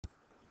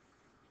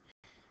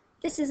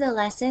This is a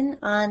lesson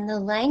on the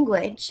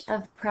language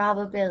of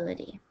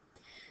probability.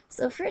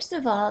 So first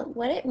of all,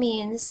 what it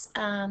means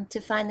to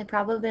find the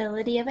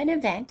probability of an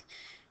event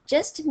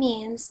just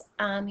means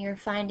you're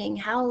finding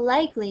how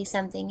likely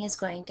something is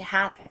going to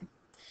happen.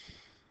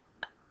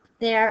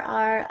 There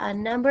are a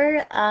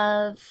number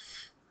of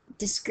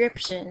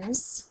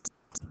descriptions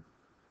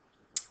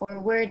or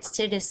words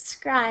to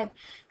describe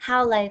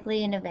how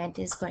likely an event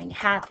is going to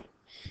happen.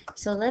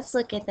 So let's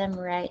look at them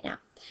right now.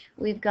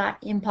 We've got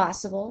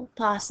impossible,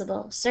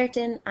 possible,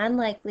 certain,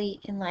 unlikely,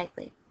 and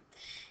likely.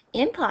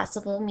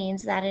 Impossible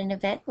means that an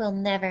event will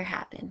never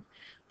happen.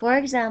 For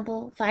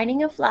example,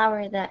 finding a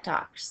flower that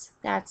talks.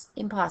 That's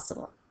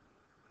impossible.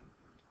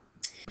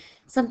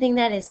 Something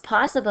that is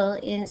possible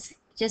is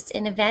just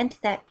an event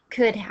that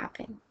could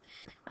happen.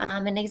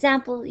 An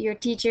example, your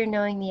teacher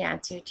knowing the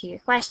answer to your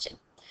question.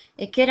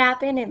 It could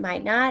happen, it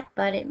might not,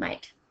 but it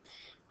might.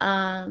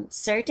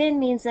 Certain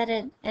means that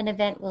an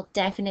event will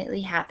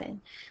definitely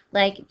happen.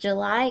 Like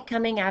July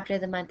coming after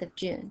the month of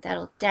June.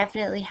 That'll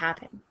definitely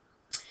happen.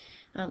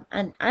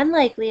 An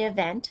unlikely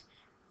event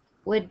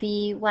would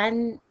be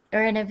one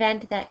or an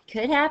event that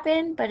could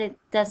happen, but it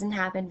doesn't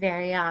happen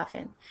very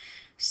often.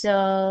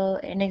 So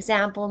an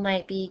example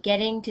might be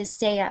getting to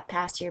stay up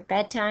past your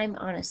bedtime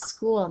on a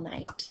school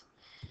night,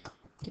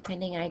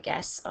 depending, I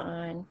guess,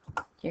 on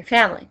your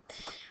family.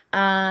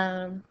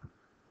 And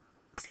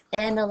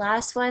the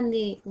last one,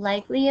 the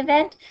likely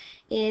event,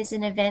 is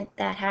an event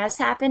that has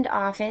happened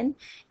often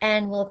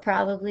and will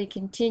probably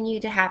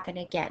continue to happen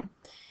again.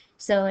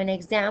 So an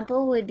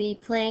example would be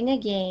playing a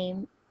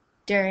game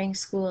during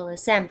school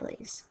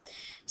assemblies.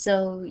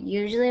 So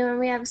usually when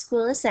we have a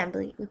school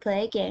assembly, we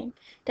play a game.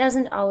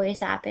 Doesn't always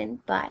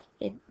happen, but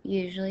it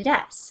usually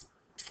does.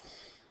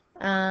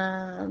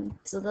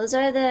 So those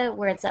are the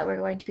words that we're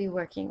going to be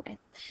working with.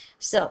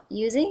 So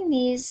using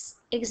these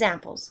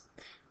examples,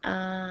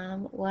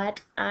 what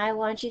I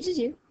want you to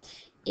do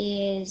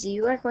is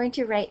you are going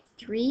to write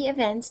 3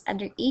 events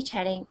under each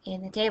heading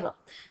in the table.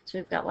 So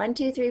we've got 1,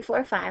 2, 3,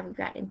 4, 5. We've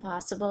got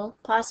impossible,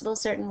 possible,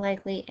 certain,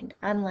 likely, and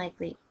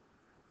unlikely.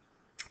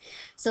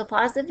 So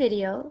pause the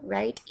video,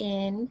 write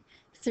in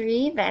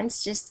 3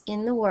 events just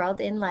in the world,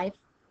 in life,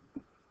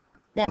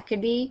 that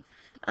could be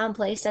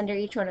placed under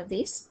each one of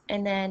these,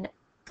 and then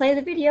play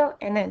the video,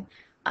 and then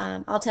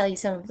I'll tell you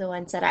some of the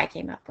ones that I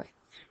came up with.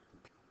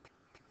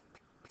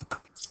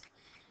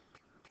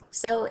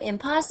 So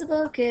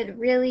impossible could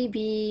really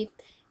be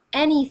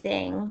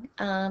anything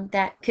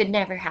that could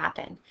never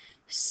happen.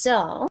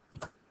 So,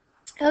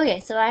 okay,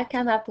 so I've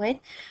come up with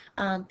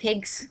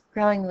pigs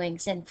growing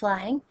wings and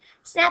flying,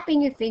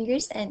 snapping your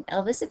fingers and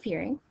Elvis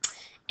appearing,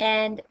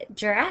 and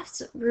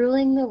giraffes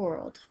ruling the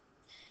world.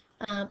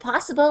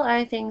 Possible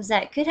are things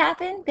that could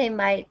happen. They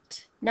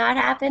might not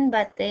happen,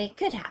 but they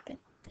could happen.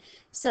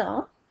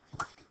 So,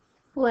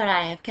 what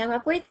I have come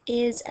up with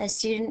is a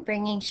student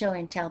bringing show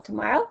and tell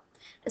tomorrow,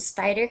 a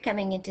spider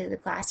coming into the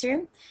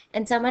classroom,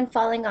 and someone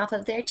falling off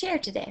of their chair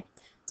today.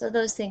 So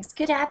those things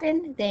could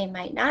happen. They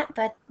might not,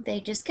 but they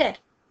just could.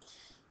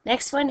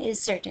 Next one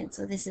is certain.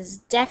 So this is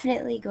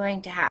definitely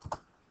going to happen.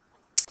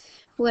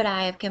 What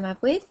I have come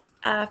up with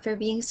for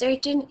being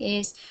certain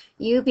is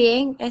you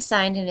being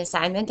assigned an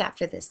assignment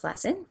after this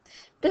lesson,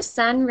 the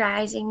sun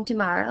rising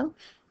tomorrow,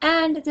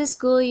 and the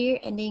school year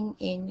ending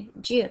in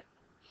June.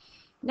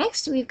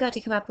 Next, we've got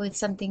to come up with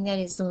something that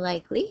is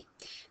likely.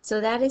 So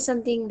that is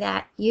something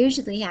that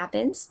usually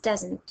happens,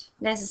 doesn't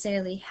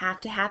necessarily have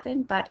to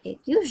happen, but it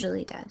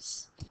usually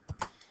does.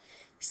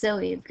 So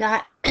we've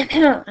got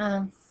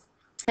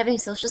having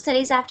social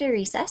studies after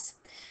recess,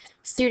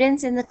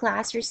 students in the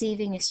class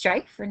receiving a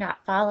strike for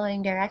not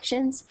following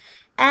directions,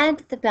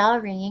 and the bell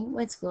ringing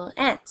when school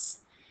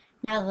ends.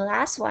 Now the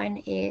last one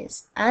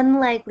is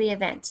unlikely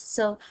events.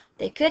 So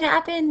they could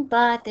happen,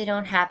 but they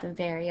don't happen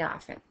very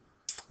often.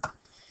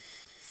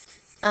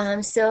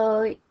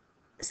 So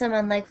some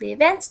unlikely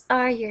events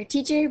are your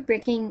teacher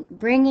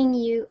bringing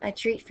you a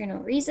treat for no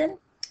reason,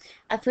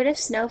 a foot of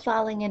snow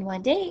falling in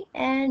one day,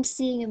 and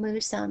seeing a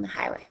moose on the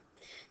highway.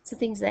 So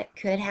things that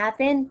could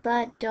happen,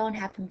 but don't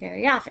happen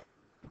very often.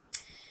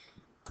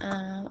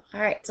 All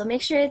right, so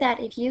make sure that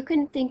if you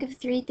can think of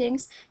 3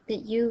 things,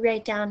 that you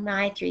write down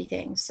my 3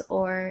 things,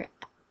 or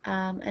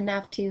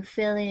enough to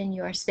fill in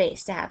your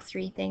space to have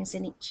 3 things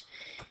in each.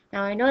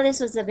 Now I know this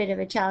was a bit of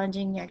a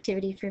challenging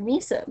activity for me,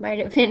 so it might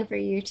have been for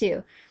you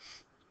too.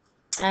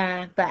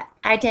 But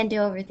I tend to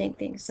overthink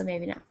things, so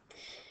maybe not.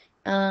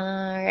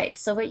 Alright,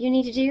 so what you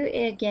need to do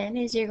again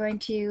is you're going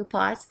to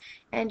pause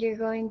and you're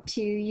going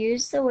to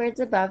use the words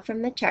above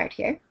from the chart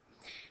here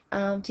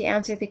to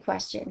answer the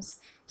questions.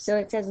 So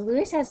it says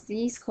Lewis has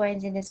these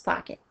coins in his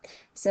pocket.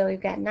 So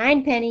we've got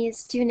 9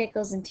 pennies, 2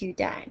 nickels, and 2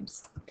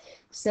 dimes.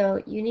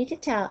 So you need to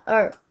tell,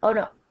 or, oh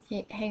no,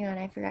 hang on,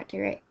 I forgot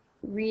to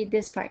read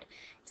this part.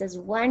 It says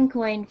 1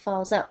 coin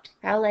falls out.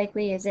 How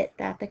likely is it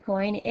that the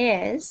coin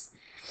is?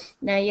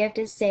 Now you have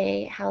to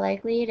say how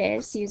likely it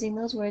is, using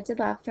those words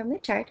above from the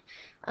chart,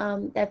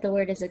 that the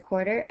word is a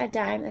quarter, a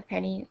dime, a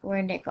penny, or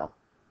a nickel.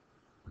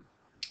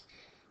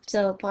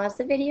 So pause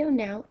the video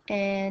now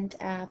and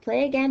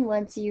play again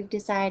once you've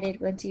assigned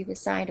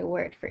a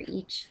word for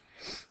each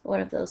one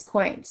of those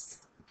coins.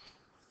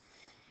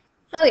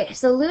 Okay,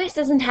 so Lewis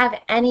doesn't have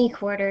any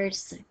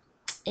quarters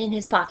in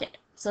his pocket.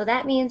 So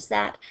that means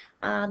that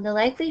the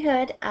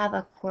likelihood of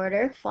a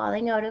quarter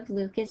falling out of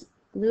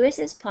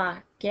Lewis's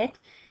pocket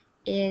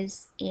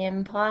is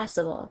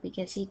impossible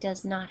because he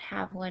does not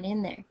have one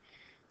in there.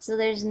 So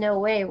there's no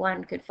way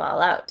one could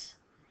fall out.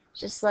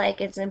 Just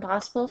like it's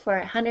impossible for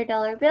a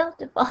 $100 bill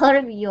to fall out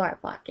of your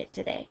pocket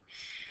today.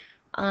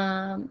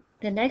 The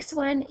next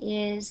one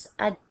is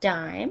a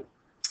dime.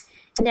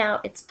 Now,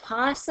 it's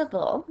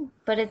possible,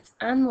 but it's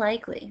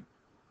unlikely.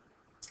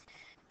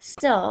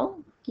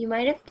 So, you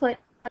might have put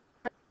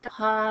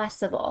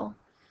possible,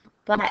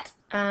 but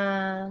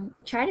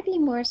try to be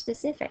more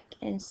specific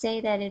and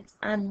say that it's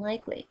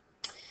unlikely.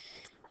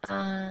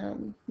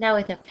 Now,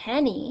 with a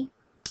penny,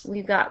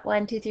 we've got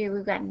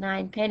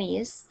 9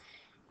 pennies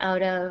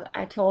out of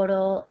a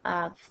total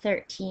of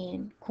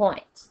 13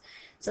 coins.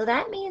 So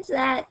that means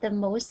that the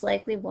most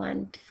likely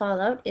one to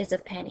fall out is a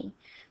penny.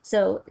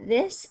 So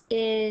this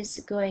is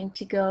going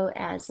to go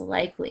as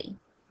likely.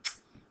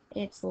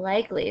 It's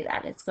likely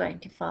that it's going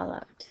to fall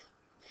out.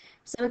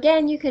 So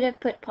again, you could have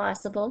put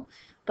possible,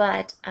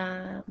 but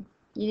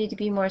you need to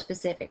be more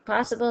specific.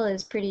 Possible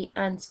is pretty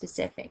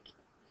unspecific.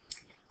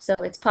 So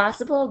it's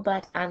possible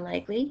but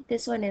unlikely.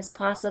 This one is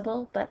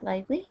possible but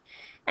likely.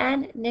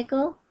 And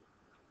nickel,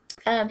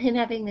 him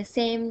having the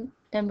same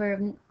number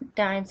of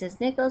dimes as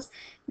nickels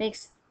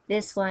makes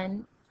this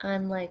one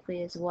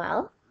unlikely as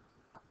well.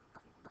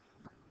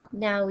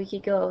 Now we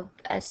could go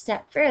a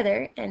step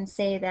further and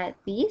say that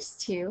these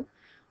two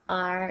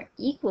are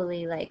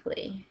equally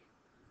likely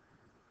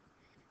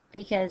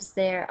because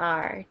there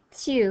are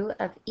 2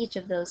 of each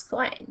of those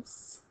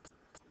coins.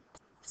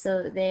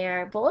 So they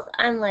are both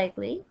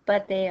unlikely,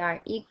 but they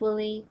are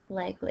equally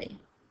likely.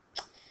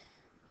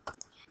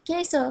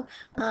 Okay, so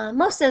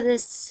most of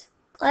this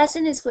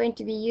lesson is going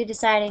to be you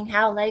deciding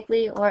how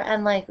likely or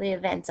unlikely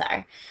events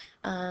are.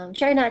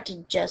 Try not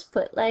to just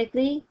put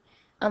likely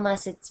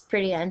unless it's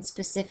pretty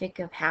unspecific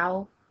of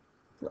how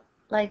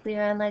likely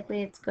or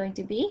unlikely it's going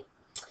to be.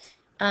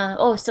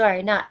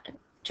 Try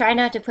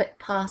not to put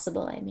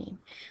possible,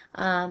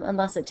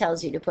 unless it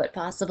tells you to put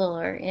possible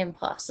or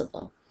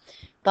impossible.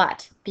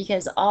 But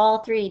because all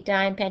 3,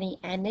 dime, penny,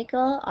 and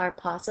nickel, are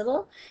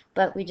possible,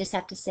 but we just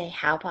have to say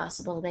how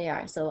possible they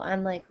are. So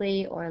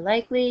unlikely or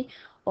likely,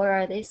 or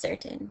are they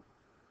certain?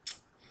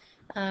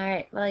 All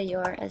right, well,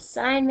 your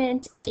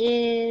assignment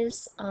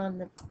is on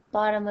the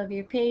bottom of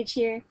your page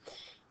here,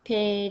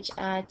 page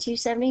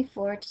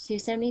 274 to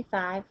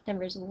 275,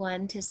 numbers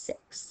 1 to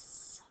 6.